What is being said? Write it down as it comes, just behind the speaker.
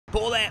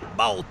Pull that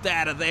bolt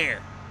out of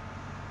there.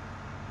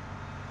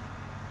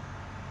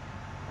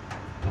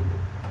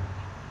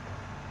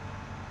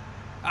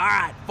 All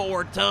right,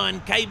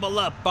 4-ton, cable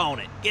up on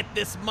it. Get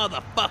this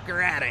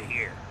motherfucker out of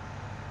here.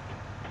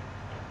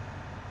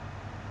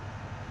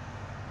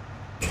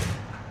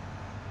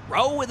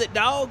 Roll with it,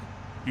 dog.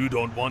 You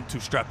don't want to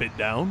strap it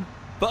down?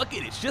 Fuck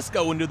it, it's just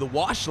going to the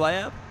wash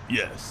lab.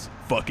 Yes,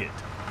 fuck it.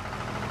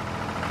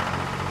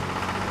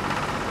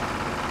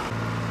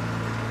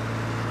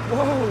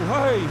 Whoa,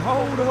 hey,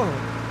 hold up.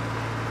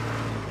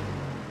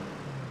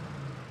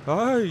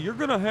 Hey, you're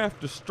gonna have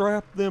to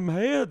strap them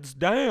heads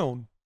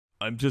down.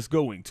 I'm just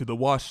going to the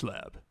wash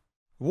lab.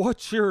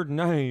 What's your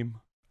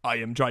name? I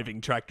am driving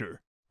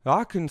tractor.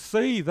 I can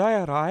see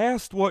that. I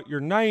asked what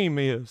your name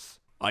is.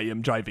 I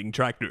am driving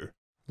tractor.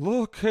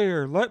 Look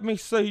here, let me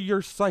see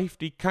your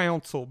safety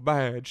council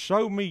badge.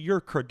 Show me your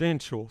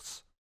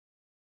credentials.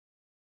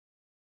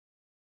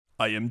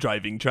 I am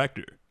driving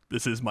tractor.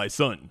 This is my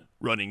son,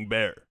 Running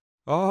Bear.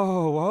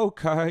 Oh,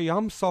 okay,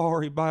 I'm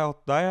sorry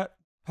about that.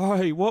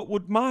 Hey, what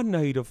would my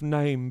native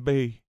name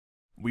be?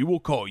 We will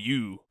call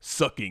you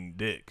Sucking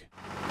Dick.